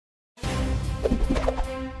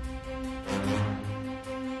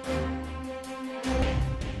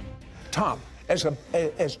Tom, as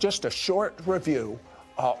just a short review,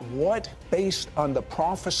 what, based on the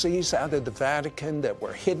prophecies out of the Vatican that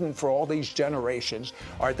were hidden for all these generations,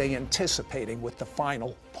 are they anticipating with the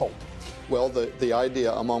final Pope? Well, the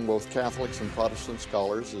idea among both Catholics and Protestant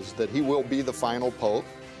scholars is that he will be the final Pope.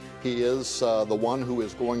 He is the one who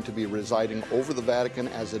is going to be residing over the Vatican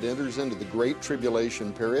as it enters into the Great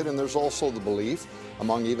Tribulation period, and there's also the belief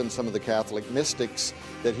among even some of the Catholic mystics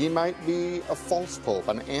that he might be a false pope,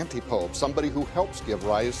 an anti-pope, somebody who helps give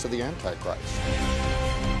rise to the Antichrist.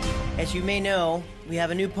 As you may know, we have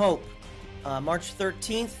a new pope. March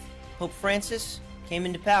 13th, Pope Francis came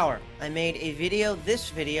into power. I made a video,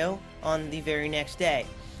 this video, on the very next day.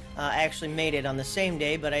 I actually made it on the same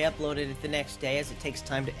day, but I uploaded it the next day as it takes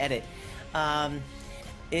time to edit.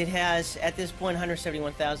 It has, at this point,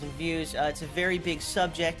 171,000 views. It's a very big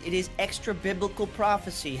subject. It is extra-biblical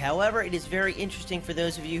prophecy. However, it is very interesting for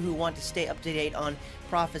those of you who want to stay up to date on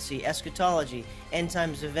prophecy, eschatology, end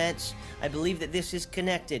times events. I believe that this is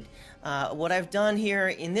connected. What I've done here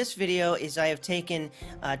in this video is I have taken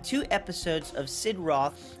 2 episodes of Sid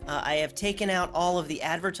Roth. I have taken out all of the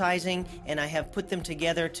advertising and I have put them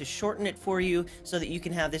together to shorten it for you so that you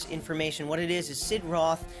can have this information. What it is Sid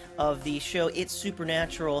Roth of the show It's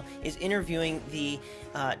Supernatural is interviewing the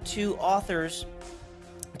 2 authors,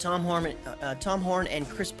 Tom Horn and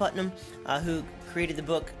Chris Putnam, who created the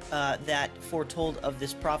book that foretold of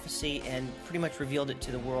this prophecy and pretty much revealed it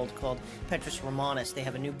to the world, called Petrus Romanus. They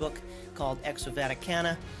have a new book called Ex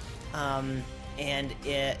Vaticana, and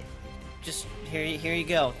just here you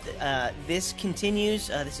go. This continues.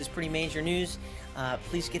 This is pretty major news.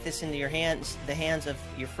 Please get this into your hands, the hands of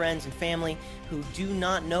your friends and family who do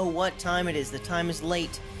not know what time it is. The time is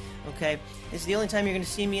late. Okay, this is the only time you're going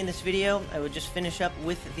to see me in this video. I would just finish up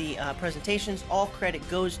with the presentations. All credit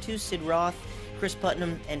goes to Sid Roth, Chris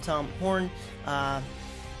Putnam, and Tom Horn.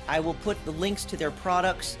 I will put the links to their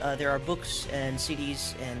products. There are books and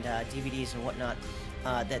CDs and DVDs and whatnot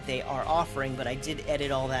that they are offering, but I did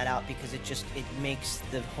edit all that out because it makes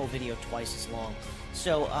the whole video twice as long.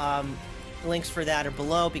 So links for that are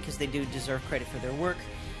below because they do deserve credit for their work.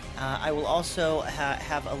 I will also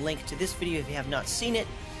have a link to this video if you have not seen it.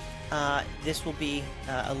 This will be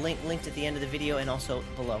a linked at the end of the video and also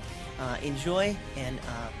below. Enjoy, and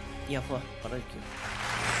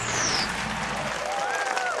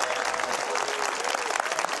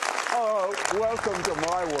Oh, welcome to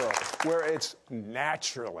my world, where it's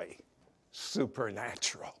naturally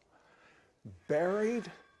supernatural. Buried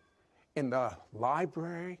in the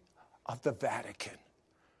library of the Vatican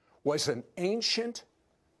was an ancient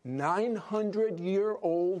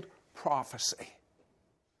 900-year-old prophecy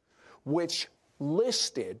which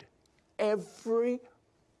listed every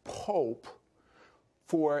pope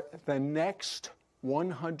for the next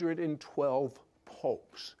 112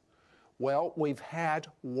 popes. Well, we've had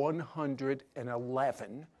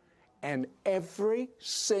 111, and every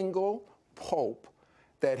single pope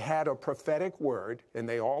that had a prophetic word, and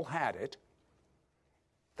they all had it,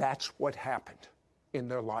 that's what happened in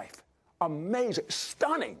their life. Amazing,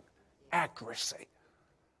 stunning accuracy.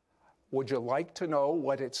 Would you like to know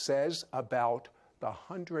what it says about the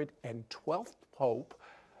 112th Pope?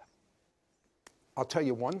 I'll tell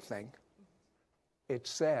you one thing. It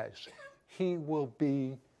says he will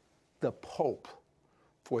be the Pope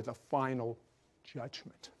for the final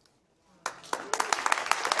judgment.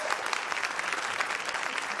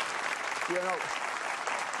 You know,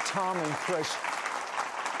 Tom and Chris,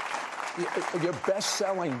 your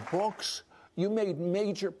best-selling books, you made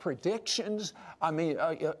major predictions. I mean,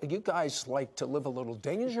 you guys like to live a little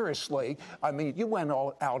dangerously. I mean, you went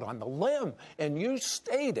all out on the limb, and you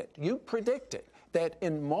stated, you predicted that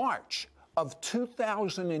in March of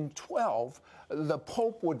 2012, the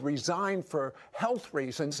Pope would resign for health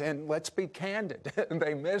reasons, and let's be candid,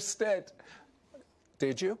 they missed it.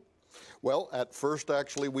 Did you? Well, at first,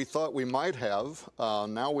 actually, we thought we might have.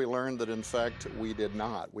 Now we learned that, in fact, we did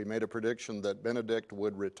not. We made a prediction that Benedict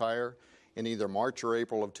would retire in either March or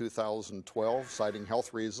April of 2012, citing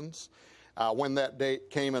health reasons. When that date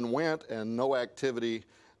came and went and no activity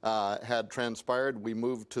had transpired, we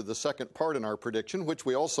moved to the second part in our prediction, which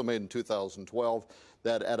we also made in 2012,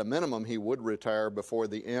 that at a minimum he would retire before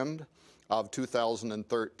the end of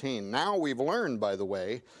 2013. Now we've learned, by the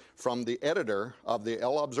way, from the editor of the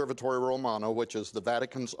El Observatorio Romano, which is the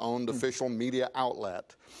Vatican's owned official media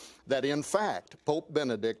outlet, that in fact Pope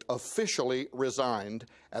Benedict officially resigned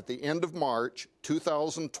at the end of March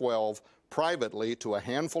 2012 privately to a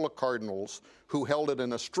handful of cardinals who held it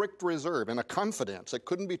in a strict reserve, in a confidence. It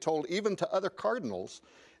couldn't be told even to other cardinals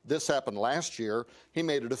This happened last year. He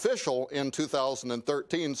made it official in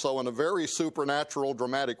 2013, so in a very supernatural,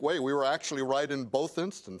 dramatic way, we were actually right in both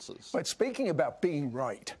instances. But speaking about being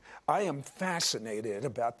right, I am fascinated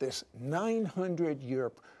about this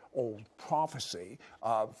 900-year-old prophecy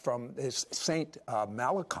from this Saint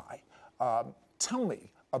Malachi. Tell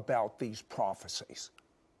me about these prophecies.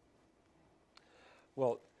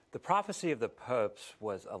 Well, the prophecy of the popes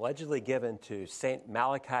was allegedly given to Saint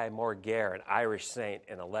Malachi Morgare, an Irish saint,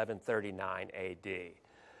 in 1139 A.D.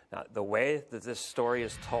 Now, the way that this story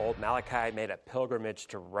is told, Malachi made a pilgrimage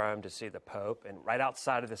to Rome to see the Pope, and right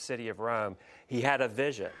outside of the city of Rome, he had a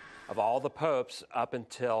vision of all the popes up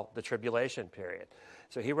until the tribulation period.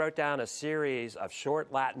 So he wrote down a series of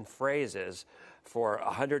short Latin phrases for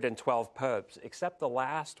 112 popes, except the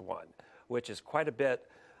last one, which is quite a bit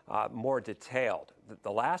more detailed.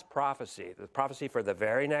 The last prophecy, the prophecy for the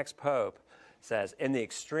very next pope, says, "In the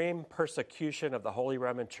extreme persecution of the Holy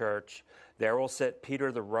Roman Church, there will sit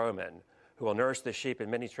Peter the Roman, who will nurse the sheep in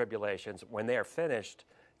many tribulations. When they are finished,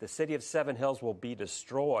 the city of Seven Hills will be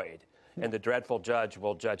destroyed, and the dreadful judge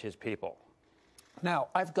will judge his people." Now,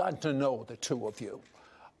 I've gotten to know the two of you,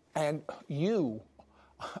 and you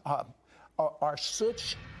are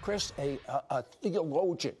such, Chris, a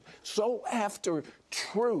theologian, so after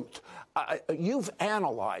truth. You've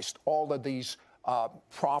analyzed all of these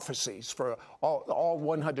prophecies for all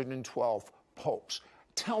 112 popes.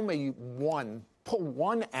 Tell me pull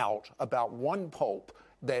one out about one pope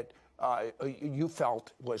that you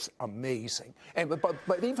felt was amazing.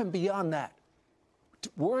 But even beyond that,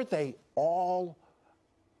 were they all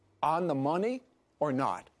on the money or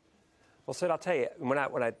not? Well, Sid, I'll tell you, when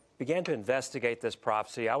I began to investigate this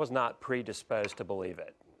prophecy, I was not predisposed to believe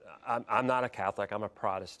it. I'm not a Catholic, I'm a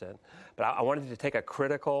Protestant, but I wanted to take a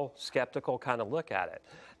critical, skeptical kind of look at it.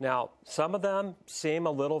 Now, some of them seem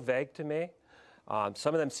a little vague to me.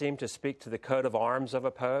 Some of them seem to speak to the coat of arms of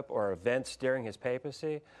a pope or events during his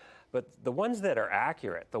papacy. But the ones that are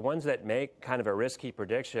accurate, the ones that make kind of a risky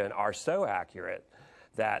prediction, are so accurate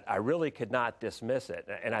that I really could not dismiss it.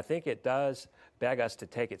 And I think it does beg us to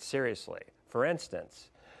take it seriously. For instance,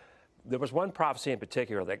 there was one prophecy in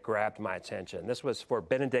particular that grabbed my attention. This was for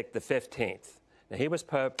Benedict XV. Now, he was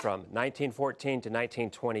pope from 1914 to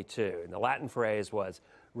 1922, and the Latin phrase was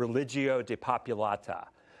religio depopulata.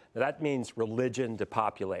 Now, that means religion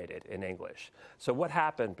depopulated in English. So what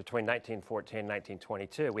happened between 1914 and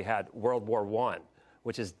 1922? We had World War I,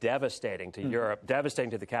 which is devastating to Europe, devastating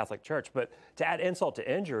to the Catholic Church. But to add insult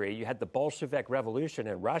to injury, you had the Bolshevik Revolution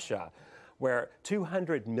in Russia, where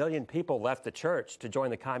 200 million people left the church to join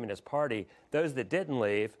the Communist Party. Those that didn't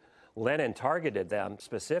leave, Lenin targeted them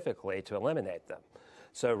specifically to eliminate them.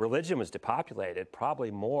 So religion was depopulated probably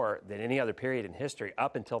more than any other period in history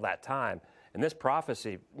up until that time. And this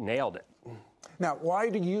prophecy nailed it. Now, why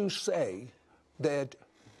do you say that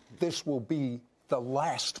this will be the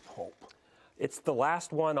last pope? It's the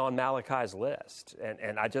last one on Malachi's list.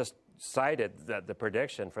 And I just cited the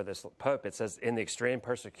prediction for this pope. It says, in the extreme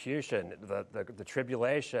persecution, the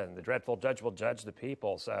tribulation, the dreadful judge will judge the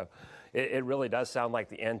people. So it really does sound like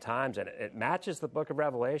the end times. And it matches the book of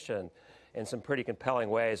Revelation in some pretty compelling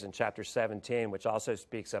ways in chapter 17, which also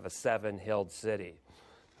speaks of a seven-hilled city.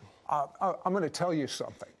 I'm going to tell you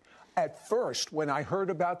something. At first, when I heard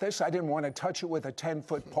about this, I didn't want to touch it with a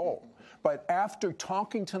 10-foot pole. But after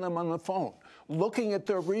talking to them on the phone, looking at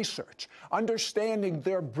their research, understanding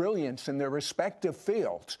their brilliance in their respective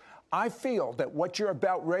fields, I feel that what you're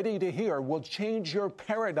about ready to hear will change your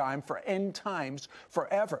paradigm for end times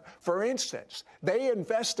forever. For instance, they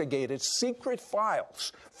investigated secret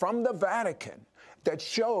files from the Vatican that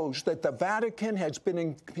shows that the Vatican has been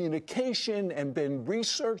in communication and been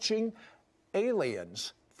researching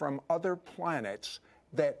aliens from other planets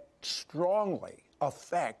that strongly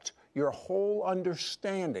affect your whole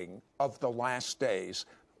understanding of the last days.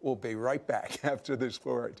 We'll be right back after this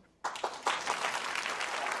word.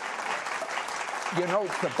 You know,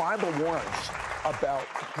 the Bible warns about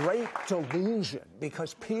great delusion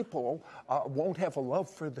because people won't have a love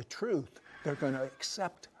for the truth. They're going to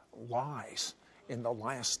accept lies in the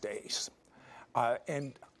last days.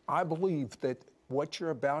 And I believe that what you're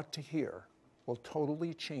about to hear will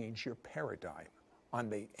totally change your paradigm on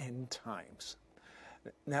the end times.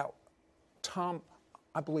 Now, Tom,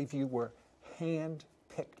 I believe you were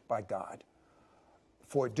hand-picked by God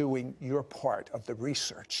for doing your part of the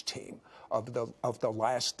research team of the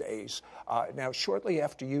last days. Now, shortly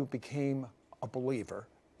after you became a believer,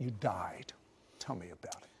 you died. Tell me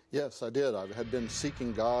about it. Yes, I did. I had been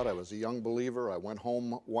seeking God. I was a young believer. I went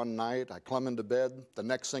home one night. I climbed into bed. The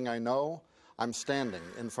next thing I know, I'm standing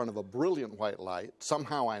in front of a brilliant white light.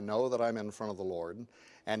 Somehow I know that I'm in front of the Lord.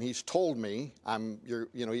 And he's told me,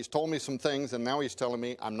 he's told me some things, and now he's telling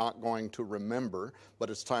me I'm not going to remember, but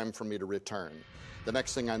it's time for me to return. The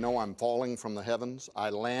next thing I know, I'm falling from the heavens.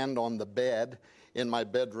 I land on the bed in my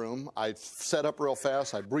bedroom. I sat up real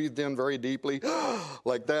fast. I breathed in very deeply,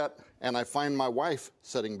 like that, and I find my wife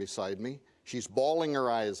sitting beside me. She's bawling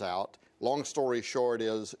her eyes out. Long story short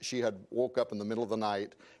is she had woke up in the middle of the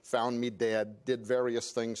night, found me dead, did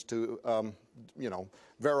various things to,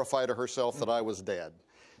 verify to herself that I was dead.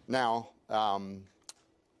 Now,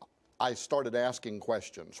 I started asking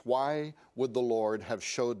questions. Why would the Lord have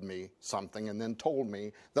showed me something and then told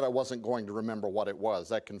me that I wasn't going to remember what it was?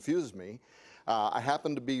 That confused me. I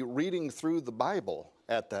happened to be reading through the Bible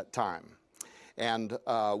at that time, and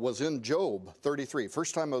was in Job 33.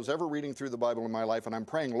 First time I was ever reading through the Bible in my life, and I'm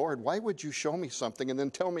praying, Lord, why would you show me something and then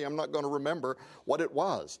tell me I'm not going to remember what it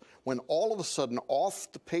was? When all of a sudden,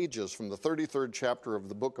 off the pages from the 33rd chapter of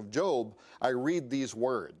the book of Job, I read these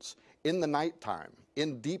words: in the nighttime,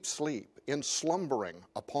 in deep sleep, in slumbering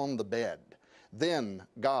upon the bed, then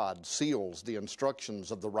God seals the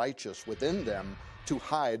instructions of the righteous within them to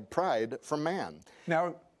hide pride from man.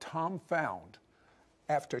 Now, Tom found,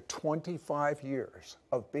 after 25 years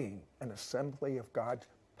of being an Assembly of God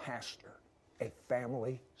pastor, a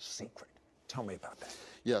family secret. Tell me about that.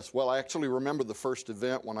 Yes, well, I actually remember the first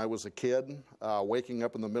event when I was a kid, waking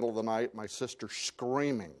up in the middle of the night, my sister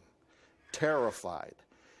screaming, terrified.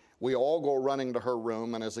 We all go running to her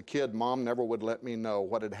room, and as a kid, Mom never would let me know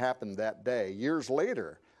what had happened that day. Years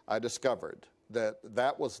later, I discovered that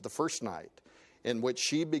that was the first night in which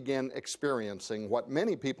she began experiencing what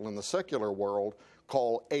many people in the secular world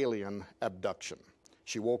call alien abduction.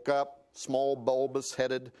 She woke up, small,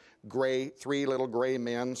 bulbous-headed, gray, three little gray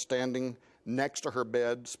men standing next to her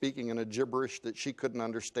bed, speaking in a gibberish that she couldn't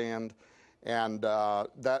understand, and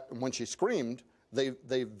that when she screamed,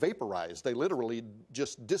 they vaporized. They literally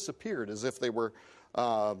just disappeared as if they were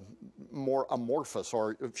more amorphous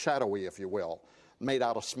or shadowy, if you will, made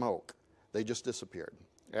out of smoke. They just disappeared.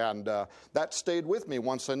 And that stayed with me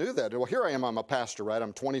once I knew that. Well, here I am, I'm a pastor, right?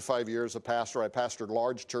 I'm 25 years a pastor. I pastored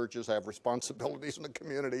large churches. I have responsibilities in the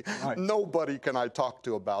community. Right. Nobody can I talk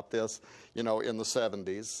to about this, in the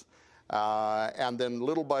 70s. And then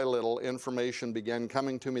little by little, information began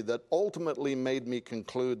coming to me that ultimately made me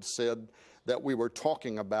conclude, Sid, that we were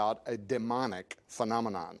talking about a demonic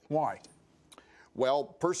phenomenon. Why?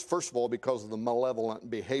 Well, first of all, because of the malevolent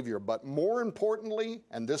behavior, but more importantly,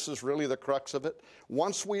 and this is really the crux of it,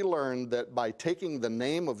 once we learned that by taking the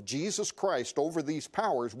name of Jesus Christ over these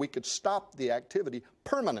powers, we could stop the activity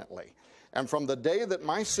permanently. And from the day that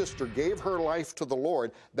my sister gave her life to the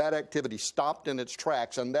Lord, that activity stopped in its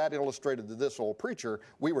tracks, and that illustrated to this old preacher,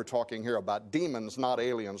 we were talking here about demons, not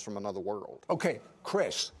aliens from another world. Okay,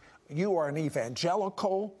 Chris, you are an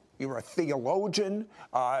evangelical. You're a theologian.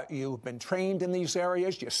 You've been trained in these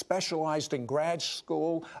areas. You specialized in grad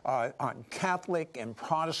school on Catholic and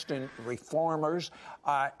Protestant reformers.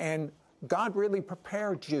 And God really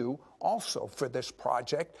prepared you also for this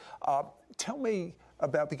project. Tell me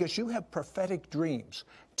about, because you have prophetic dreams.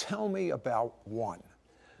 Tell me about one.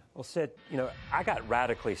 Well, Sid, I got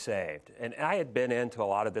radically saved, and I had been into a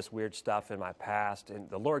lot of this weird stuff in my past, and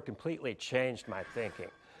the Lord completely changed my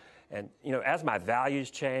thinking. And, as my values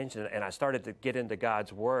changed and I started to get into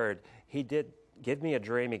God's Word, He did give me a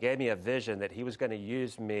dream. He gave me a vision that He was going to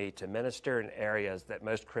use me to minister in areas that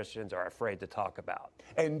most Christians are afraid to talk about.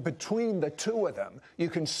 And between the two of them, you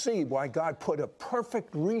can see why God put a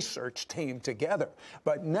perfect research team together.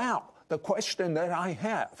 But now, the question that I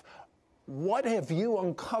have, what have you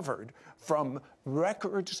uncovered from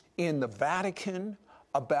records in the Vatican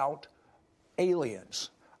about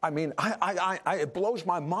aliens? I mean, it blows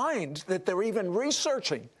my mind that they're even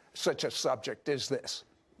researching such a subject as this.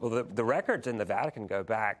 Well, the records in the Vatican go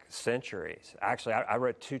back centuries. Actually, I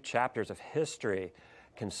wrote 2 chapters of history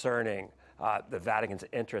concerning the Vatican's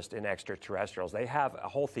interest in extraterrestrials. They have a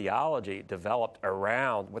whole theology developed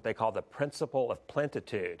around what they call the principle of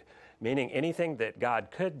plenitude, meaning anything that God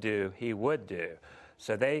could do, He would do.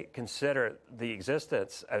 So they consider the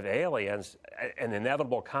existence of aliens an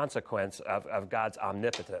inevitable consequence of God's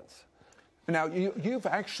omnipotence. Now, you've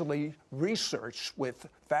actually researched with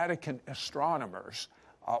Vatican astronomers.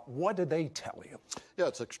 What do they tell you? Yeah,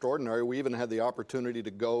 it's extraordinary. We even had the opportunity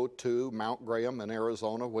to go to Mount Graham in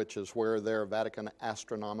Arizona, which is where their Vatican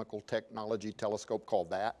Astronomical Technology Telescope, called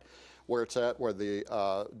that, where it's at, where the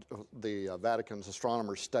Vatican's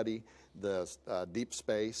astronomers study the deep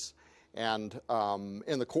space. And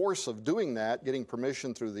in the course of doing that, getting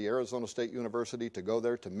permission through the Arizona State University to go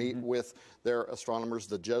there to meet with their astronomers,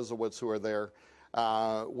 the Jesuits who are there,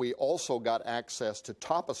 We also got access to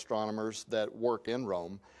top astronomers that work in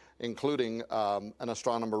Rome, including an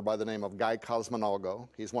astronomer by the name of Guy Cosmonago.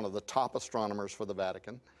 He's one of the top astronomers for the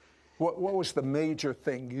Vatican. What was the major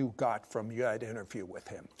thing you got from that interview with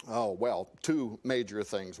him? Oh, well, two major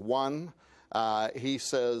things. One, he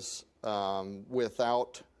says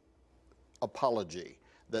without apology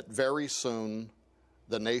that very soon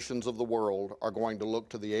the nations of the world are going to look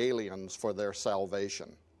to the aliens for their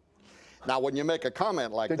salvation. Now, when you make a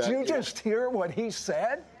comment like that... Did you just hear what he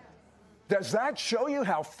said? Does that show you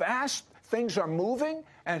how fast things are moving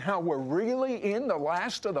and how we're really in the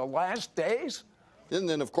last of the last days? And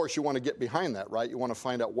then, of course, you want to get behind that, right? You want to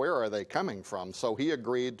find out where are they coming from. So he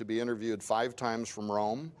agreed to be interviewed 5 times from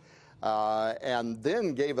Rome, and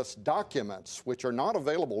then gave us documents which are not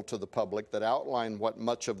available to the public that outline what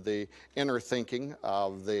much of the inner thinking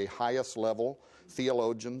of the highest level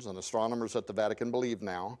theologians and astronomers at the Vatican believe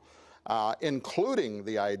now, including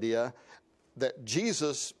the idea that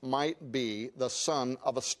Jesus might be the son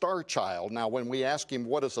of a star child. Now, when we ask him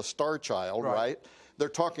what is a star child, right, they're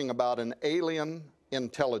talking about an alien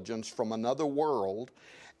intelligence from another world,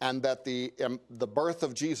 and that the birth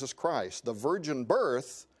of Jesus Christ, the virgin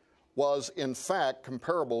birth, was in fact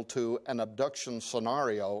comparable to an abduction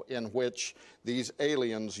scenario in which these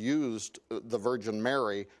aliens used the Virgin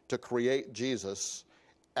Mary to create Jesus.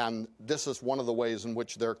 And this is one of the ways in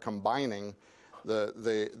which they're combining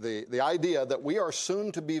the idea that we are soon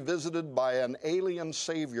to be visited by an alien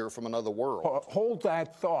savior from another world. Hold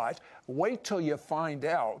that thought. Wait till you find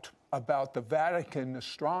out about the Vatican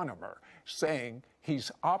astronomer saying he's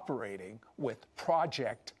operating with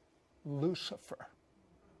Project Lucifer.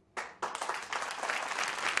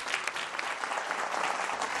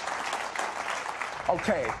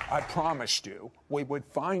 Okay, I promised you we would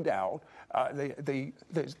find out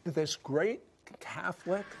this great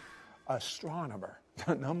Catholic astronomer,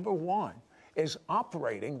 the #1, is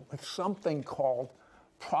operating with something called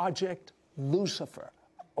Project Lucifer.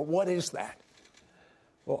 What is that?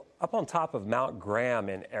 Well, up on top of Mount Graham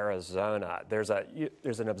in Arizona, there's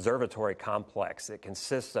an observatory complex that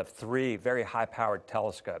consists of 3 very high-powered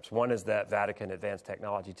telescopes. One is the Vatican Advanced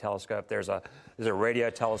Technology Telescope. There's a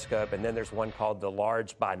radio telescope, and then there's one called the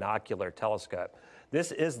Large Binocular Telescope.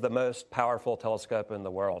 This is the most powerful telescope in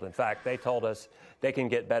the world. In fact, they told us they can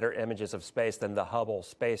get better images of space than the Hubble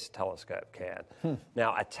Space Telescope can.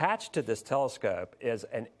 Now, attached to this telescope is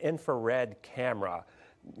an infrared camera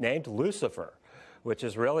named Lucifer, which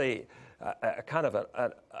is really a kind of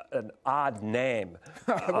an odd name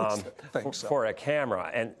for a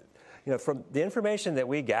camera. And you know, from the information that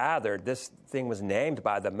we gathered, this thing was named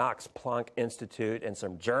by the Max Planck Institute and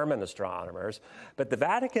some German astronomers. But the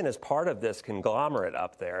Vatican is part of this conglomerate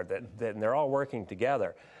up there, and they're all working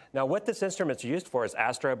together. Now, what this instrument's used for is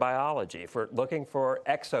astrobiology, for looking for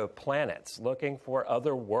exoplanets, looking for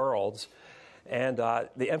other worlds. And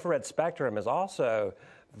the infrared spectrum is also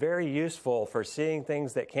very useful for seeing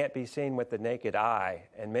things that can't be seen with the naked eye.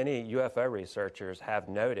 And many UFO researchers have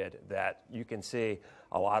noted that you can see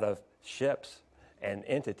a lot of ships and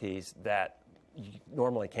entities that you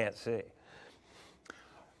normally can't see.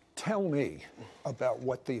 Tell me about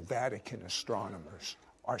what the Vatican astronomers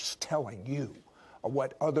are telling you, or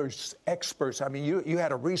what others, experts, I mean, you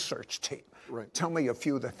had a research team. Right. Tell me a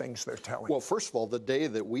few of the things they're telling you. Well, first of all, the day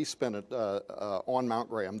that we spent it on Mount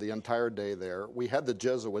Graham, the entire day there, we had the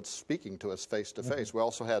Jesuits speaking to us face to face. We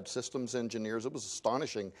also had systems engineers. It was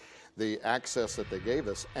astonishing, the access that they gave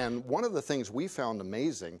us. And one of the things we found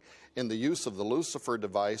amazing in the use of the Lucifer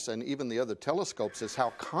device and even the other telescopes is how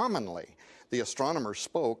commonly the astronomers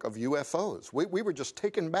spoke of UFOs. We were just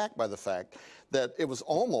taken back by the fact that it was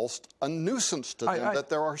almost a nuisance to them that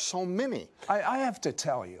there are so many. I have to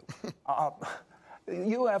tell you,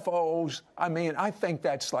 UFOs, I mean, I think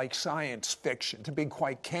that's like science fiction, to be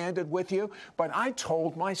quite candid with you. But I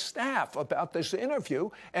told my staff about this interview,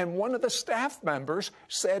 and one of the staff members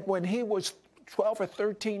said when he was 12 or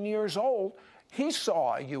 13 years old, he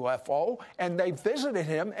saw a UFO, and they visited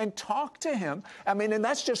him and talked to him. I mean, and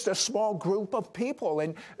that's just a small group of people.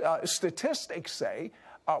 And statistics say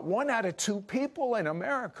 1 out of 2 people in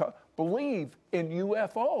America believe in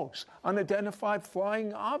UFOs, unidentified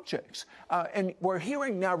flying objects. And we're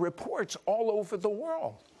hearing now reports all over the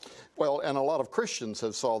world. Well, and a lot of Christians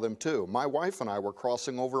have saw them too. My wife and I were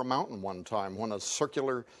crossing over a mountain one time when a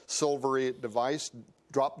circular, silvery device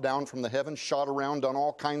dropped down from the heavens, shot around, done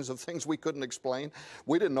all kinds of things we couldn't explain.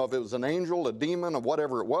 We didn't know if it was an angel, a demon, or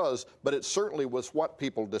whatever it was, but it certainly was what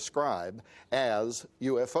people describe as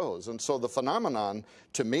UFOs. And so the phenomenon,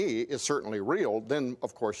 to me, is certainly real. Then,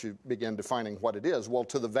 of course, you begin defining what it is. Well,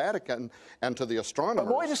 to the Vatican and to the astronomers...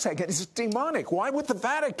 But wait a second, it's demonic. Why would the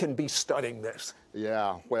Vatican be studying this?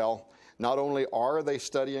 Yeah, well... Not only are they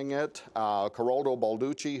studying it, Corrado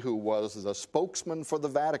Balducci, who was the spokesman for the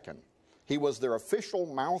Vatican, he was their official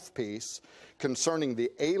mouthpiece concerning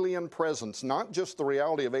the alien presence, not just the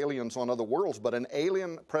reality of aliens on other worlds, but an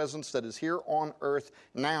alien presence that is here on Earth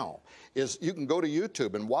now. You can go to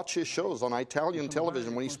YouTube and watch his shows on Italian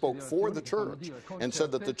television when he spoke for the church and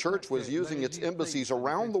said that the church was using its embassies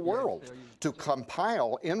around the world to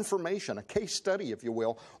compile information, a case study, if you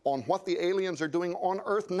will, on what the aliens are doing on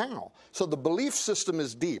Earth now. So the belief system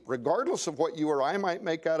is deep, regardless of what you or I might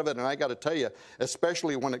make out of it. And I got to tell you,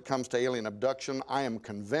 especially when it comes to alien abduction, I am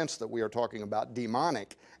convinced that we are talking about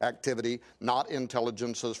demonic activity, not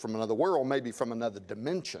intelligences from another world, maybe from another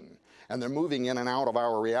dimension. And they're moving in and out of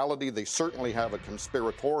our reality. They certainly have a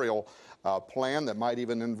conspiratorial plan that might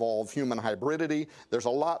even involve human hybridity. There's a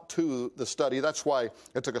lot to the study. That's why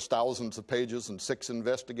it took us thousands of pages and 6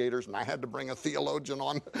 investigators, and I had to bring a theologian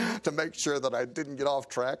on to make sure that I didn't get off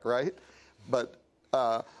track, right? But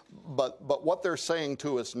what they're saying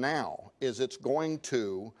to us now is it's going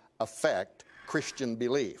to affect Christian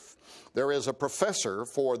belief. There is a professor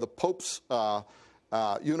for the Pope's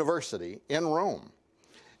University in Rome,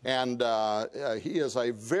 and he is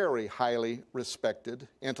a very highly respected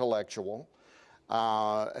intellectual.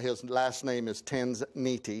 His last name is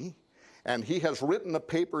Tanzaniti, and he has written a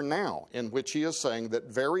paper now in which he is saying that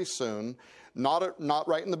very soon, not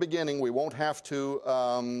right in the beginning, we won't have to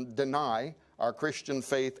deny our Christian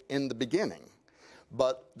faith in the beginning.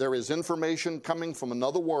 But there is information coming from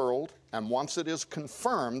another world, and once it is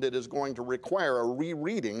confirmed, it is going to require a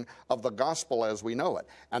rereading of the gospel as we know it.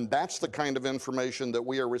 And that's the kind of information that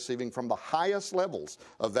we are receiving from the highest levels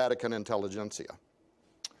of Vatican intelligentsia.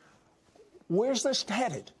 Where's this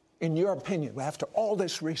headed, in your opinion, after all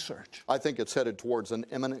this research? I think it's headed towards an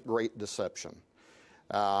imminent great deception.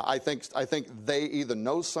 I think they either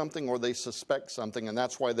know something or they suspect something, and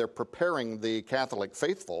that's why they're preparing the Catholic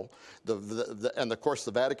faithful. And, of course,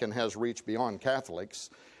 the Vatican has reached beyond Catholics,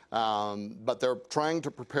 but they're trying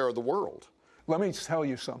to prepare the world. Let me tell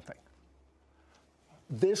you something.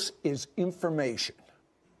 This is information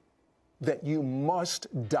that you must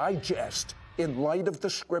digest in light of the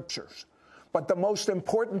Scriptures. But the most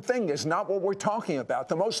important thing is not what we're talking about.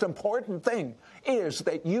 The most important thing is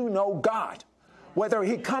that you know God. Whether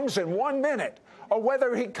he comes in 1 minute or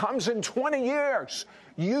whether he comes in 20 years,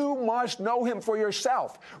 you must know him for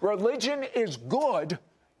yourself. Religion is good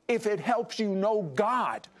if it helps you know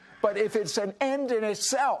God. But if it's an end in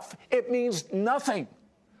itself, it means nothing.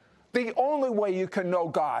 The only way you can know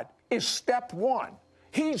God is step 1.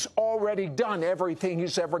 He's already done everything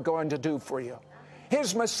he's ever going to do for you.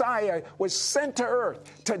 His Messiah was sent to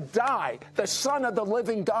earth to die, the Son of the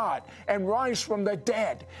living God, and rise from the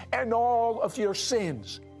dead. And all of your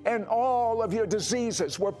sins and all of your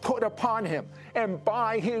diseases were put upon him. And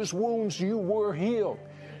by his wounds you were healed.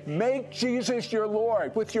 Make Jesus your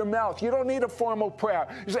Lord with your mouth. You don't need a formal prayer.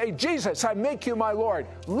 You say, Jesus, I make you my Lord.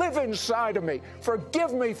 Live inside of me.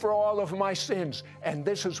 Forgive me for all of my sins. And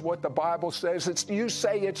this is what the Bible says. You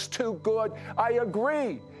say it's too good. I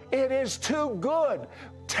agree. It is too good.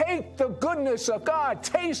 Take the goodness of God.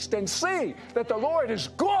 Taste and see that the Lord is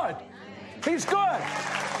good. He's good.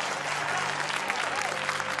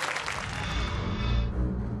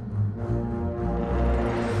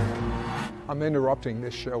 I'm interrupting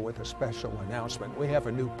this show with a special announcement. We have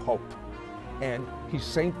a new Pope, and he's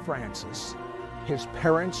St. Francis. His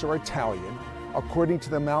parents are Italian. According to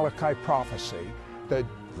the Malachi prophecy, the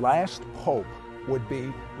last Pope would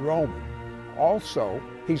be Roman. Also,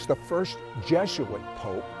 he's the first Jesuit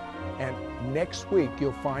Pope, and next week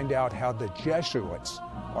you'll find out how the Jesuits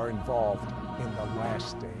are involved in the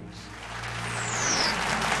last days.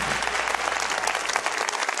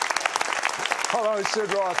 Hello,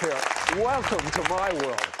 Sid Roth here. Welcome to my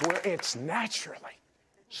world, where it's naturally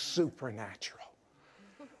supernatural.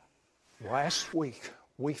 Last week,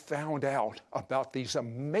 we found out about these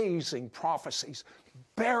amazing prophecies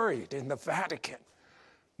buried in the Vatican.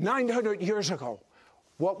 900 years ago,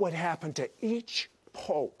 what would happen to each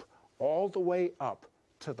pope all the way up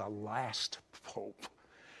to the last pope.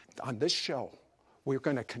 On this show, we're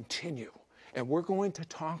going to continue, and we're going to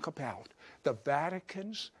talk about the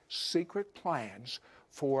Vatican's secret plans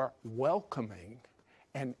for welcoming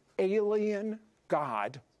an alien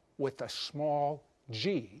God with a small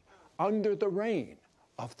g under the reign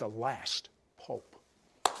of the last pope.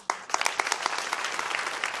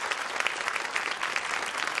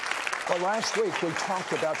 Well, last week we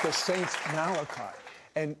talked about the Saint Malachi.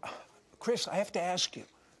 And Chris, I have to ask you,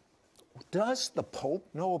 does the Pope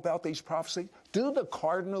know about these prophecies? Do the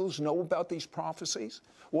cardinals know about these prophecies?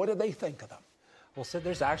 What do they think of them? Well, Sid,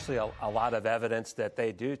 there's actually a lot of evidence that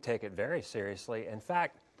they do take it very seriously. In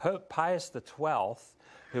fact, Pope Pius XII,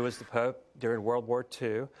 who was the Pope during World War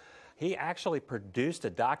II, he actually produced a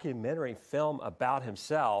documentary film about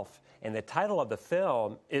himself, and the title of the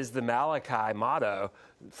film is the Malachi motto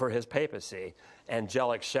for his papacy,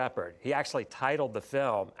 Angelic Shepherd. He actually titled the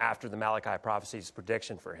film after the Malachi prophecy's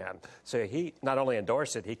prediction for him. So he not only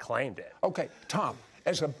endorsed it, he claimed it. Okay, Tom,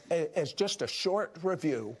 as just a short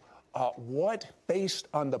review, what, based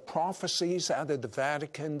on the prophecies out of the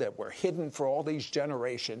Vatican that were hidden for all these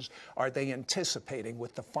generations, are they anticipating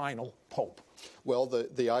with the final pope? Well,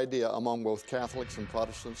 the idea among both Catholics and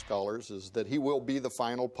Protestant scholars is that he will be the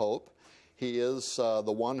final pope. He is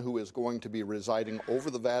the one who is going to be residing over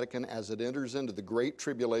the Vatican as it enters into the Great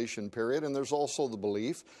Tribulation period. And there's also the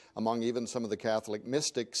belief among even some of the Catholic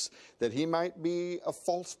mystics that he might be a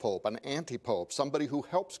false pope, an anti-pope, somebody who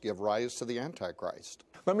helps give rise to the Antichrist.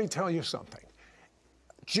 Let me tell you something.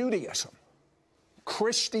 Judaism,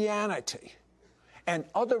 Christianity, and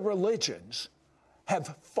other religions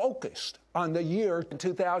have focused on the year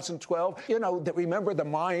 2012. You know, remember the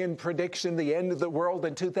Mayan prediction, the end of the world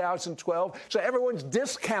in 2012? So everyone's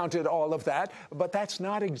discounted all of that, but that's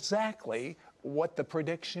not exactly what the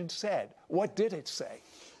prediction said. What did it say?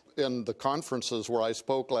 In the conferences where I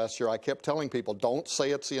spoke last year, I kept telling people, don't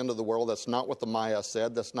say it's the end of the world. That's not what the Maya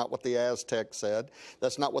said. That's not what the Aztecs said.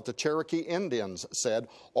 That's not what the Cherokee Indians said,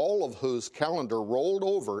 all of whose calendar rolled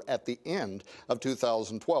over at the end of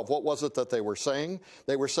 2012. What was it that they were saying?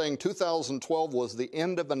 They were saying 2012 was the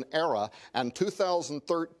end of an era, and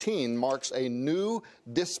 2013 marks a new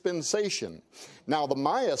dispensation. Now, the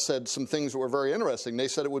Maya said some things that were very interesting. They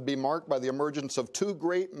said it would be marked by the emergence of two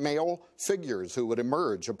great male figures who would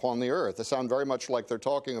emerge upon the earth. They sound very much like they're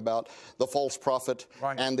talking about the false prophet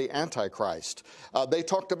and the Antichrist. They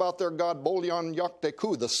talked about their god Bolyon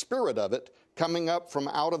Yakteku, the spirit of it, coming up from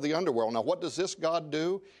out of the underworld. Now, what does this god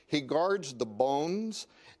do? He guards the bones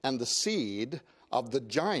and the seed of the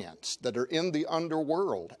giants that are in the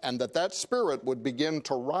underworld, and that spirit would begin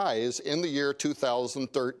to rise in the year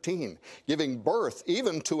 2013, giving birth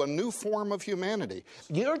even to a new form of humanity.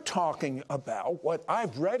 You're talking about what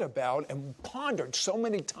I've read about and pondered so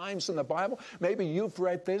many times in the Bible. Maybe you've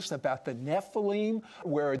read this about the Nephilim,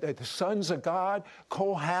 where the sons of God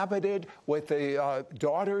cohabited with the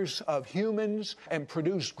daughters of humans and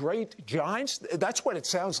produced great giants. That's what it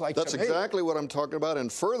sounds like to me. That's exactly what I'm talking about.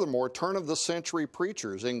 And furthermore, turn-of-the-century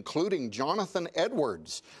preachers, including Jonathan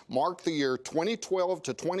Edwards, marked the year 2012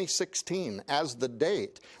 to 2016 as the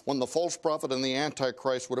date when the false prophet and the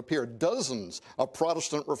Antichrist would appear. Dozens of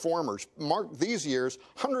Protestant reformers marked these years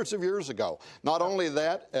hundreds of years ago. Not only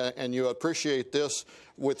that, and you appreciate this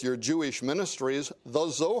with your Jewish ministries, the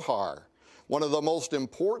Zohar, one of the most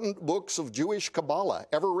important books of Jewish Kabbalah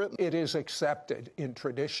ever written. It is accepted in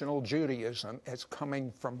traditional Judaism as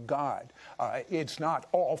coming from God. It's not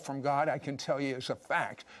all from God, I can tell you as a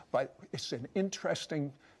fact, but it's an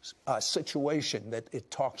interesting situation that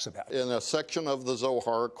it talks about. In a section of the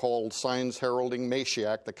Zohar called Signs Heralding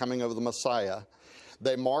Mashiach, the Coming of the Messiah,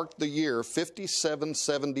 they marked the year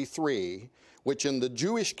 5773, which in the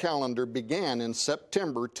Jewish calendar began in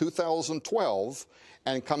September 2012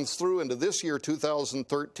 and comes through into this year,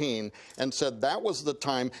 2013, and said that was the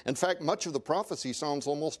time. In fact, much of the prophecy sounds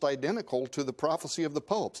almost identical to the prophecy of the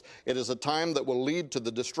popes. It is a time that will lead to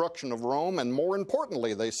the destruction of Rome, and more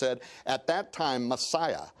importantly, they said, at that time,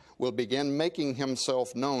 Messiah will begin making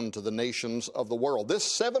himself known to the nations of the world. This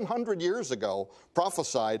 700 years ago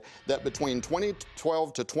prophesied that between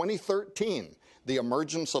 2012 to 2013, the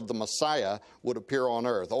emergence of the Messiah would appear on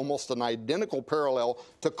earth, almost an identical parallel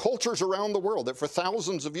to cultures around the world that for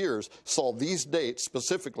thousands of years saw these dates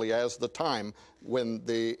specifically as the time when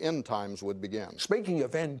the end times would begin. Speaking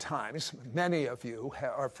of end times, many of you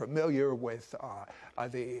are familiar with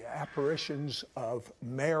the apparitions of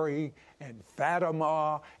Mary and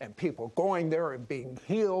Fatima and people going there and being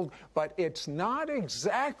healed, but it's not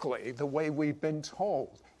exactly the way we've been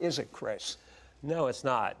told, is it, Chris? No, it's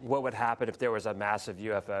not. What would happen if there was a massive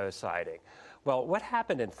UFO sighting? Well, what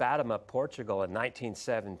happened in Fatima, Portugal in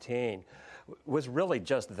 1917 was really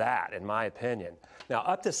just that, in my opinion. Now,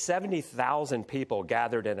 up to 70,000 people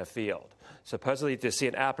gathered in a field, supposedly to see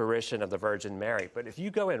an apparition of the Virgin Mary. But if you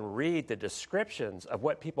go and read the descriptions of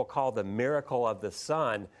what people call the miracle of the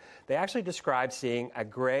sun, they actually describe seeing a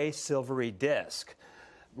gray, silvery disk.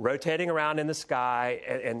 rotating around in the sky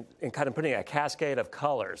and kind of putting a cascade of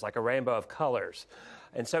colors, like a rainbow of colors.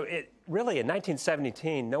 And so it really, in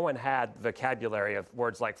 1917, no one had vocabulary of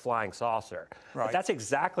words like flying saucer. Right. But that's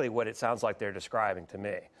exactly what it sounds like they're describing to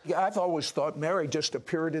me. Yeah, I've always thought Mary just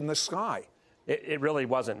appeared in the sky. It really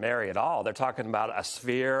wasn't Mary at all. They're talking about a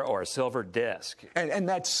sphere or a silver disc. And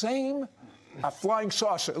that same flying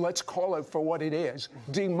saucer, let's call it for what it is,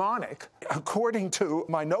 demonic. According to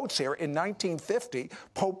my notes here, in 1950,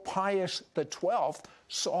 Pope Pius XII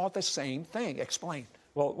saw the same thing. Explain.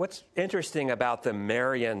 Well, what's interesting about the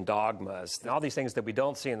Marian dogmas and all these things that we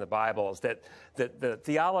don't see in the Bible is that the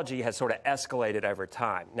theology has sort of escalated over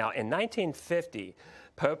time. Now, in 1950,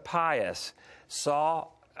 Pope Pius saw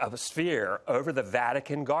a sphere over the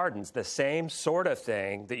Vatican gardens, the same sort of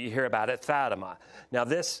thing that you hear about at Fatima. Now,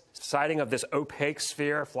 this sighting of this opaque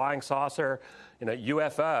sphere, flying saucer,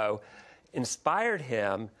 UFO, inspired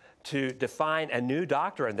him to define a new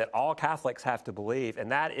doctrine that all Catholics have to believe,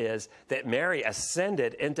 and that is that Mary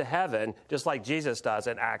ascended into heaven just like Jesus does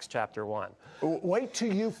in Acts chapter 1. Wait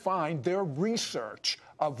till you find their research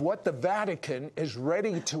of what the Vatican is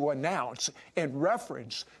ready to announce in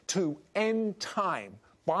reference to end time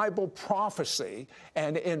Bible prophecy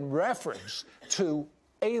and in reference to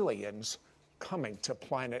aliens coming to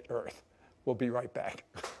planet Earth. We'll be right back.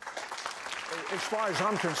 As far as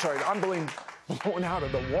I'm concerned, I'm being blown out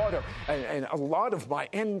of the water, and a lot of my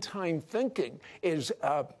end time thinking is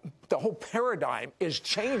the whole paradigm is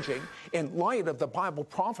changing in light of the Bible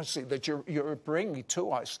prophecy that you're bringing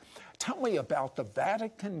to us. Tell me about the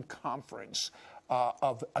Vatican Conference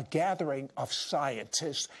of a gathering of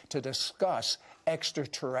scientists to discuss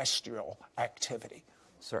extraterrestrial activity.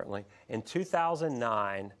 Certainly. In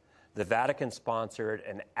 2009, the Vatican sponsored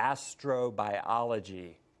an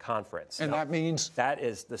astrobiology conference. And that means? That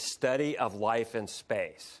is the study of life in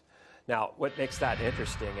space. Now, what makes that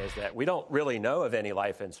interesting is that we don't really know of any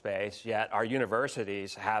life in space, yet our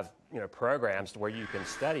universities have programs where you can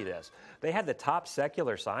study this. They had the top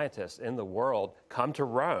secular scientists in the world come to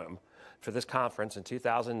Rome for this conference in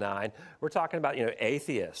 2009. We're talking about,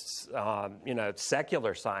 atheists,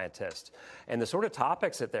 secular scientists, and the sort of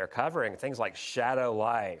topics that they're covering, things like shadow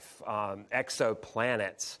life,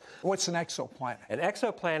 exoplanets. What's an exoplanet? An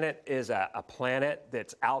exoplanet is a planet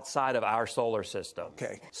that's outside of our solar system.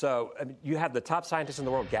 Okay. So you have the top scientists in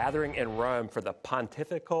the world gathering in Rome for the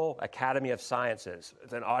Pontifical Academy of Sciences,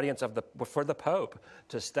 an audience for the Pope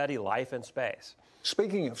to study life in space.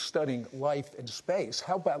 Speaking of studying life in space,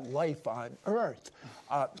 how about life on Earth?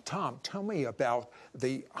 Tom, tell me about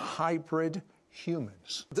the hybrid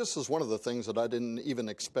humans. This is one of the things that I didn't even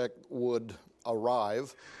expect would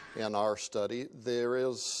arrive in our study. There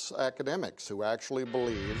is academics who actually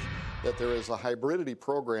believe that there is a hybridity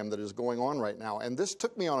program that is going on right now. And this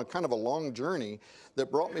took me on a kind of a long journey that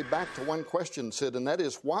brought me back to one question, Sid, and that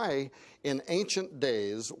is why in ancient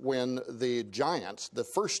days when the giants, the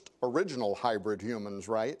first original hybrid humans,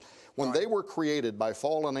 right, when they were created by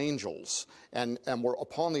fallen angels and were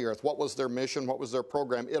upon the earth, what was their mission, what was their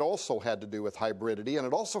program? It also had to do with hybridity, and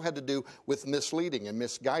it also had to do with misleading and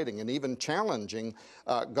misguiding and even challenging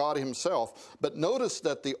God himself. But notice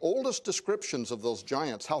that the oldest descriptions of those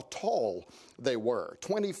giants, how tall they were,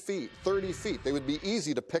 20 feet, 30 feet. They would be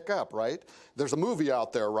easy to pick up, right? There's a movie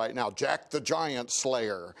out there right now, Jack the Giant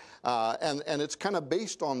Slayer, and it's kind of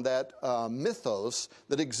based on that mythos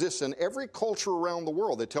that exists in every culture around the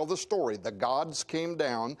world. They tell the story. The gods came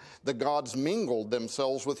down. The gods mingled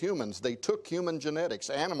themselves with humans. They took human genetics,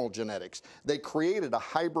 animal genetics. They created a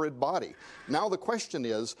hybrid body. Now the question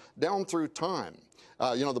is, down through time,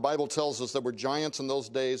 the Bible tells us there were giants in those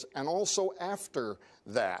days and also after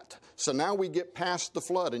that. So now we get past the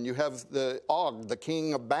flood, and you have the Og, the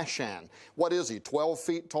king of Bashan. What is he, 12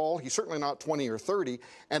 feet tall? He's certainly not 20 or 30.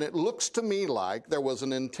 And it looks to me like there was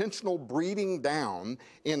an intentional breeding down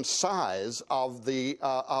in size of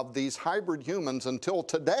these hybrid humans until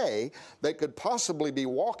today they could possibly be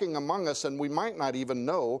walking among us, and we might not even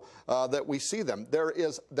know that we see them. There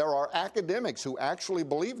are academics who actually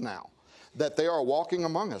believe now that they are walking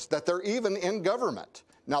among us, that they're even in government.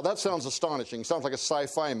 Now, that sounds astonishing. Sounds like a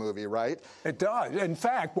sci-fi movie, right? It does. In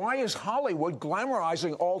fact, why is Hollywood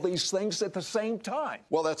glamorizing all these things at the same time?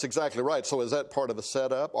 Well, that's exactly right. So is that part of a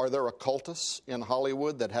setup? Are there occultists in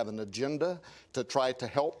Hollywood that have an agenda to try to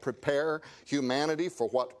help prepare humanity for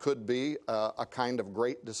what could be a kind of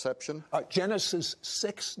great deception? Genesis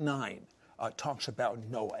 6:9 talks about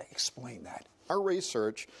Noah. Explain that. Our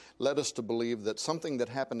research led us to believe that something that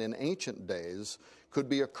happened in ancient days could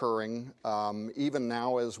be occurring even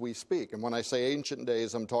now as we speak. And when I say ancient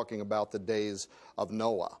days, I'm talking about the days of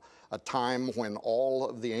Noah, a time when all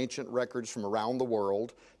of the ancient records from around the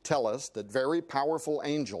world tell us that very powerful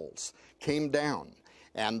angels came down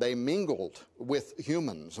and they mingled with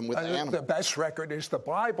humans and with animals. The best record is the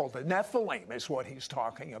Bible. The Nephilim is what he's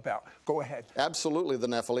talking about. Go ahead. Absolutely, the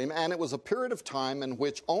Nephilim. And it was a period of time in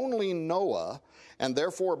which only Noah, and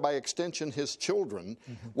therefore by extension his children,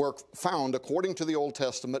 were found, according to the Old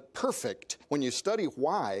Testament, perfect. When you study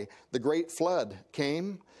why the great flood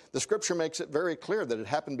came, the Scripture makes it very clear that it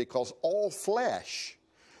happened because all flesh,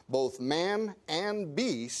 both man and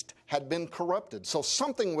beast, had been corrupted. So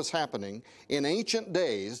something was happening in ancient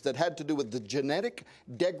days that had to do with the genetic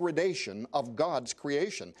degradation of God's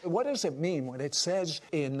creation. What does it mean when it says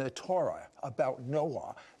in the Torah about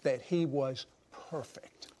Noah that he was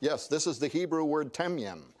perfect? Yes, this is the Hebrew word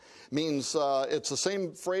temyem. Means it's the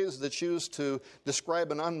same phrase that's used to describe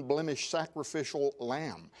an unblemished sacrificial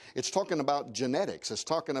lamb. It's talking about genetics. It's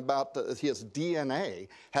talking about his DNA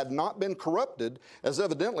had not been corrupted, as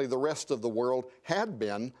evidently the rest of the world had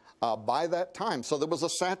been by that time. So there was a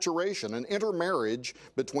saturation, an intermarriage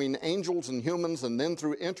between angels and humans, and then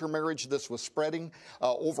through intermarriage this was spreading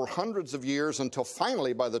over hundreds of years until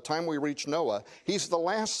finally, by the time we reach Noah, he's the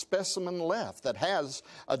last specimen left that has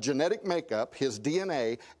a genetic makeup, his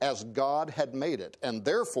DNA, as God had made it. And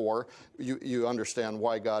therefore, you understand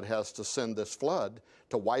why God has to send this flood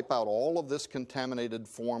to wipe out all of this contaminated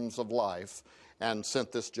forms of life, and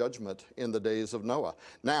sent this judgment in the days of Noah.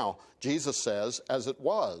 Now, Jesus says, as it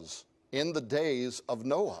was in the days of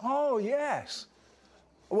Noah. Oh, yes.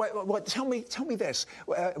 Tell me this.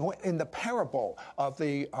 In the parable of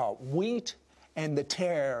the wheat and the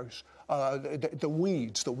tares, the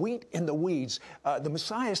weeds, the wheat and the weeds, the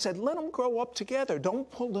Messiah said, let them grow up together. Don't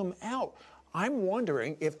pull them out. I'm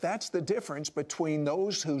wondering if that's the difference between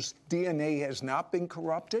those whose DNA has not been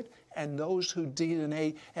corrupted and those whose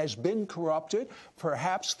DNA has been corrupted,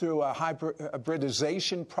 perhaps through a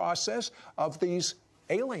hybridization process of these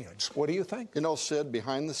aliens. What do you think? You know, Sid,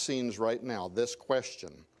 behind the scenes right now, this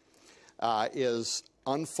question is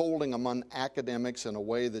unfolding among academics in a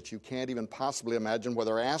way that you can't even possibly imagine, where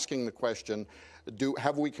they're asking the question,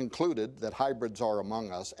 have we concluded that hybrids are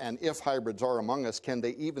among us? And if hybrids are among us, can they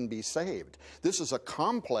even be saved? This is a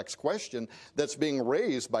complex question that's being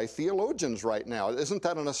raised by theologians right now. Isn't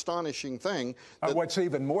that an astonishing thing? What's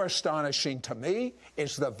even more astonishing to me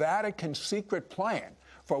is the Vatican's secret plan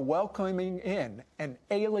for welcoming in an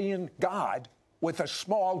alien God with a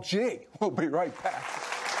small g. We'll be right back.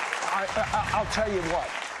 I'll tell you what,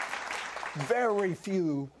 very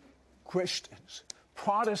few Christians,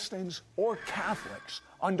 Protestants or Catholics,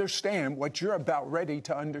 understand what you're about ready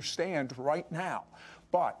to understand right now.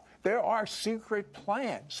 But there are secret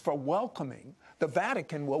plans for welcoming. The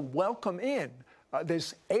Vatican will welcome in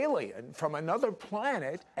this alien from another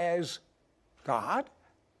planet as God.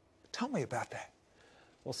 Tell me about that.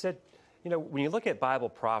 Well, Sid, you know, when you look at Bible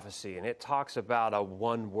prophecy and it talks about a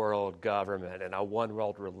one-world government and a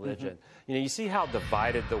one-world religion, you know, you see how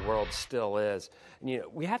divided the world still is. And, you know,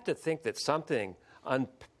 we have to think that something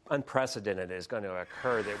unprecedented is going to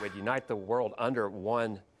occur that would unite the world under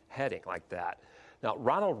one heading like that. Now,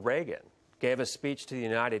 Ronald Reagan gave a speech to the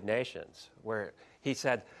United Nations where he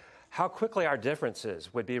said how quickly our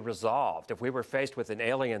differences would be resolved if we were faced with an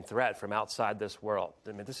alien threat from outside this world.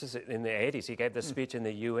 I mean, this is in the 80s. He gave this speech in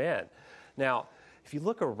the UN. Now, if you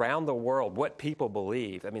look around the world, what people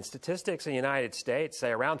believe, I mean, statistics in the United States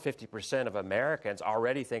say around 50% of Americans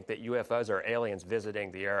already think that UFOs are aliens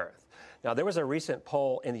visiting the Earth. Now, there was a recent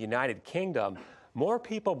poll in the United Kingdom. More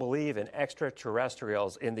people believe in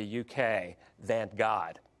extraterrestrials in the UK than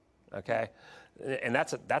God, okay? And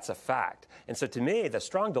that's a fact. And so to me, the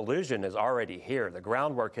strong delusion is already here. The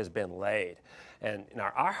groundwork has been laid. And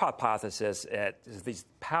our hypothesis is these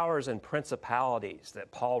powers and principalities that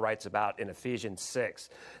Paul writes about in Ephesians 6,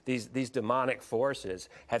 these demonic forces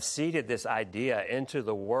have seeded this idea into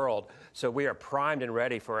the world, so we are primed and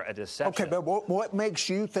ready for a deception. Okay, but what makes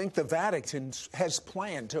you think the Vatican has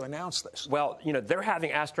planned to announce this? Well, you know, they're having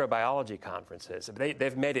astrobiology conferences.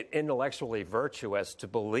 They've made it intellectually virtuous to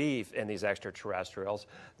believe in these extraterrestrials.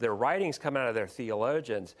 Their writings coming out of their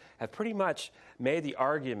theologians have pretty much made the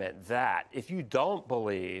argument that if you don't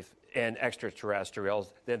believe in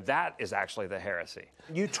extraterrestrials, then that is actually the heresy.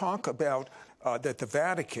 You talk about that the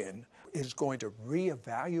Vatican is going to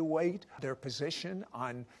reevaluate their position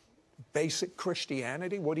on basic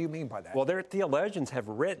Christianity? What do you mean by that? Well, their theologians have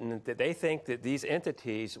written that they think that these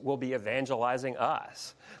entities will be evangelizing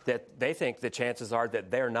us, that they think the chances are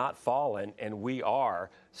that they're not fallen and we are,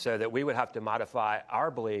 so that we would have to modify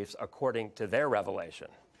our beliefs according to their revelation.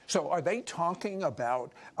 So are they talking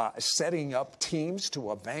about setting up teams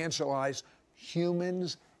to evangelize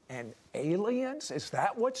humans and aliens? Is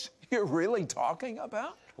that what you're really talking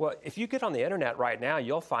about? Well, if you get on the internet right now,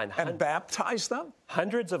 you'll find and baptize them?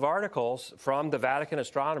 Hundreds of articles from the Vatican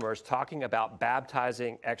astronomers talking about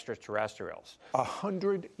baptizing extraterrestrials.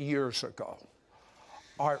 100 years ago,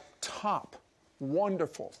 our top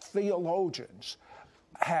wonderful theologians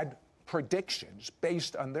had predictions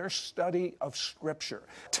based on their study of Scripture.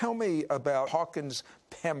 Tell me about Hawkins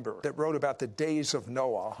Pember that wrote about the days of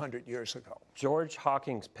Noah 100 years ago. George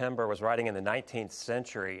Hawkins Pember was writing in the 19th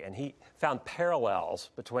century, and he found parallels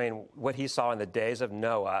between what he saw in the days of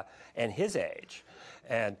Noah and his age.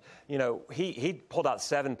 And, you know, he pulled out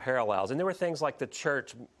 7 parallels, and there were things like the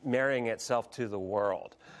church marrying itself to the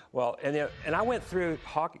world. Well, and I went through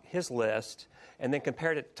his list and then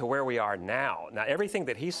compared it to where we are now. Now, everything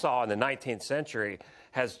that he saw in the 19th century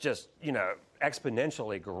has just, you know,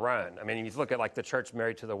 exponentially grown. I mean, you look at like the church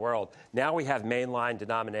married to the world. Now we have mainline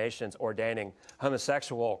denominations ordaining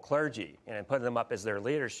homosexual clergy and putting them up as their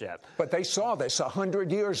leadership. But they saw this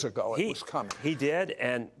 100 years ago. It was coming. He did,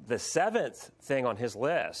 and the 7th thing on his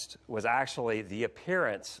list was actually the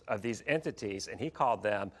appearance of these entities, and he called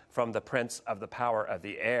them from the prince of the power of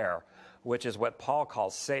the air, which is what Paul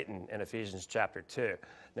calls Satan in Ephesians chapter 2.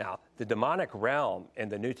 Now, the demonic realm in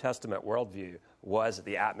the New Testament worldview was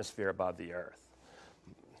the atmosphere above the earth.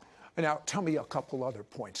 Now, tell me a couple other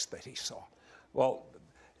points that he saw. Well,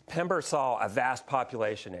 Pember saw a vast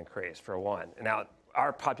population increase, for one. Now,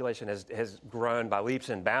 our population has grown by leaps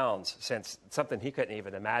and bounds since something he couldn't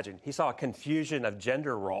even imagine. He saw a confusion of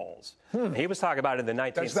gender roles. He was talking about it in the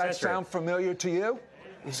 19th century. Does that sound familiar to you?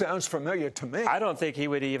 It sounds familiar to me. I don't think he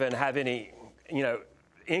would even have any, you know,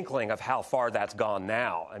 inkling of how far that's gone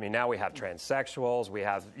now. I mean, now we have transsexuals, we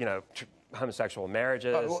have, you know, homosexual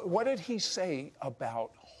marriages. What did he say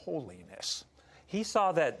about holiness? He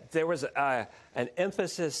saw that there was an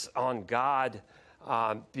emphasis on God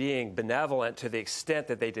being benevolent to the extent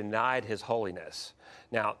that they denied his holiness.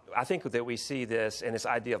 Now, I think that we see this in this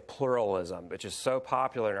idea of pluralism, which is so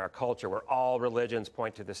popular in our culture, where all religions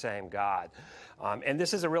point to the same God. And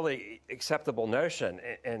this is a really acceptable notion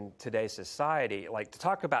in today's society. Like, to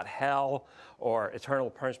talk about hell or eternal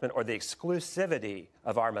punishment or the exclusivity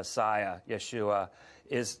of our Messiah, Yeshua,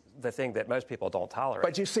 is the thing that most people don't tolerate.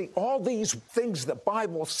 But you see, all these things the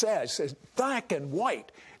Bible says is black and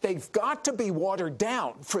white. They've got to be watered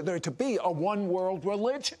down for there to be a one-world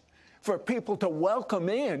religion, for people to welcome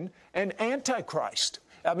in an Antichrist.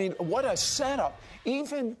 I mean, what a setup.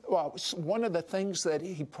 Even, well, one of the things that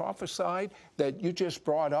he prophesied that you just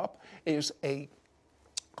brought up is a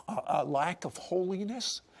lack of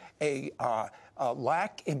holiness, a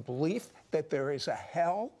lack in belief that there is a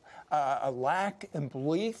hell, a lack in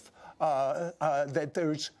belief that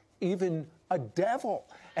there's even a devil.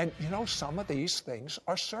 And, you know, some of these things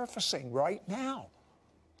are surfacing right now.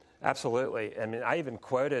 Absolutely. I mean, I even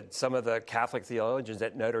quoted some of the Catholic theologians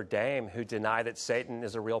at Notre Dame who deny that Satan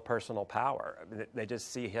is a real personal power. I mean, they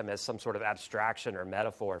just see him as some sort of abstraction or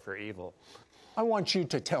metaphor for evil. I want you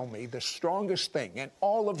to tell me the strongest thing in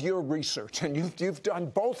all of your research, and you've done,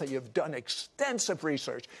 both of you have done extensive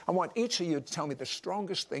research. I want each of you to tell me the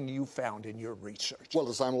strongest thing you found in your research. Well,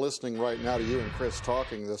 as I'm listening right now to you and Chris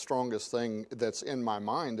talking, the strongest thing that's in my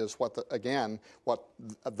mind is what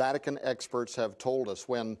Vatican experts have told us.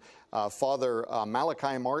 When Father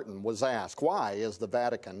Malachi Martin was asked, why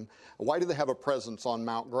do they have a presence on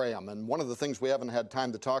Mount Graham? And one of the things we haven't had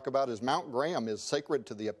time to talk about is Mount Graham is sacred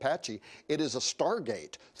to the Apache. It is a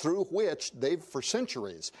stargate through which they've, for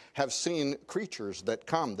centuries, have seen creatures that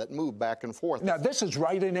come, that move back and forth. Now, this is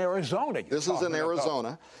right in Arizona. This is in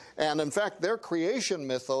Arizona. And in fact, their creation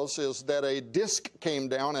mythos is that a disc came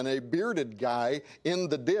down and a bearded guy in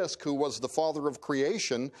the disc, who was the father of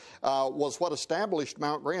creation, was what established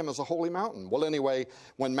Mount Graham as a holy mountain. Well, anyway,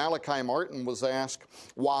 when Malachi Martin was asked,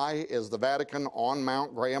 why is the Vatican on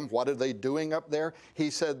Mount Graham? What are they doing up there?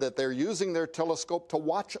 He said that they're using their telescope to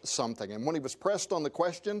watch something. And when he was pressed on the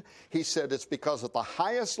question, he said it's because at the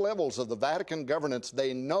highest levels of the Vatican governance,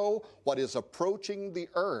 they know what is approaching the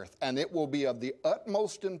earth, and it will be of the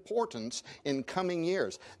utmost importance in coming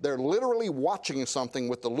years. They're literally watching something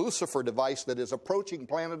with the Lucifer device that is approaching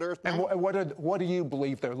planet Earth now. And what do you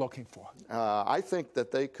believe they're looking for? I think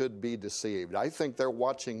that they could should be deceived. I think they're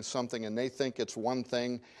watching something and they think it's one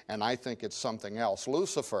thing, and I think it's something else.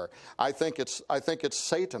 Lucifer, I think it's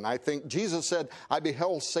Satan. I think Jesus said, I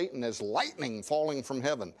beheld Satan as lightning falling from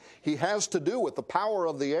heaven. He has to do with the power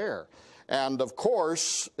of the air. And of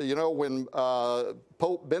course, you know, when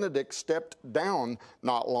Pope Benedict stepped down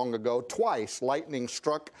not long ago, twice lightning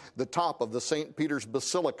struck the top of the St. Peter's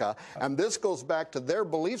Basilica. And this goes back to their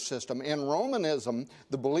belief system. In Romanism,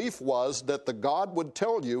 the belief was that the God would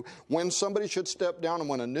tell you when somebody should step down and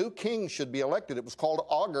when a new king should be elected. It was called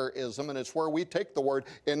augurism, and it's where we take the word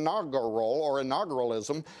inaugural or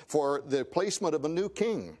inauguralism for the placement of a new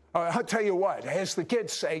king. I'll tell you what, as the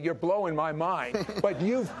kids say, you're blowing my mind, but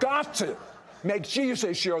you've got to make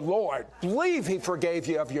Jesus your Lord. Believe he forgave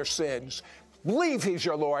you of your sins. Believe he's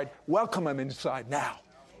your Lord. Welcome him inside now.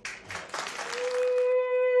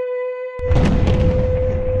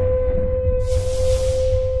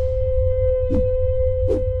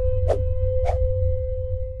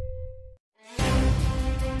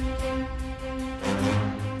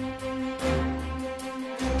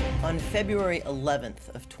 On February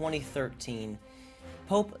 11th of 2013,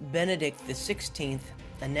 Pope Benedict XVI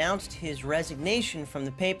announced his resignation from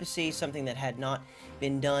the papacy, something that had not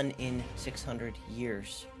been done in 600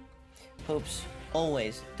 years. Popes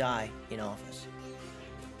always die in office.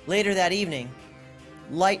 Later that evening,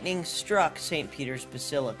 lightning struck St. Peter's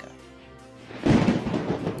Basilica.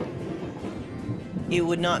 It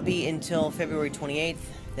would not be until February 28th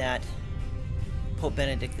that Pope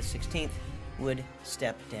Benedict XVI would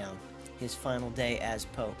step down, his final day as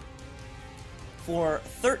Pope. For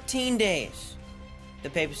 13 days, the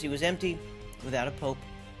papacy was empty, without a pope.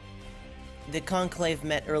 The conclave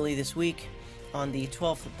met early this week. On the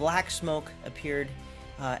 12th, black smoke appeared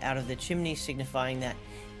out of the chimney, signifying that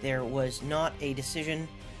there was not a decision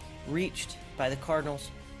reached by the cardinals,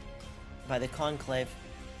 by the conclave.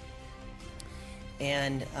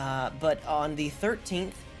 And but on the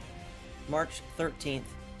 13th, March 13th,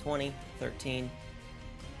 2013,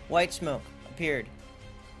 white smoke appeared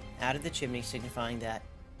out of the chimney, signifying that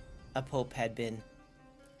a pope had been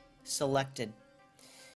selected.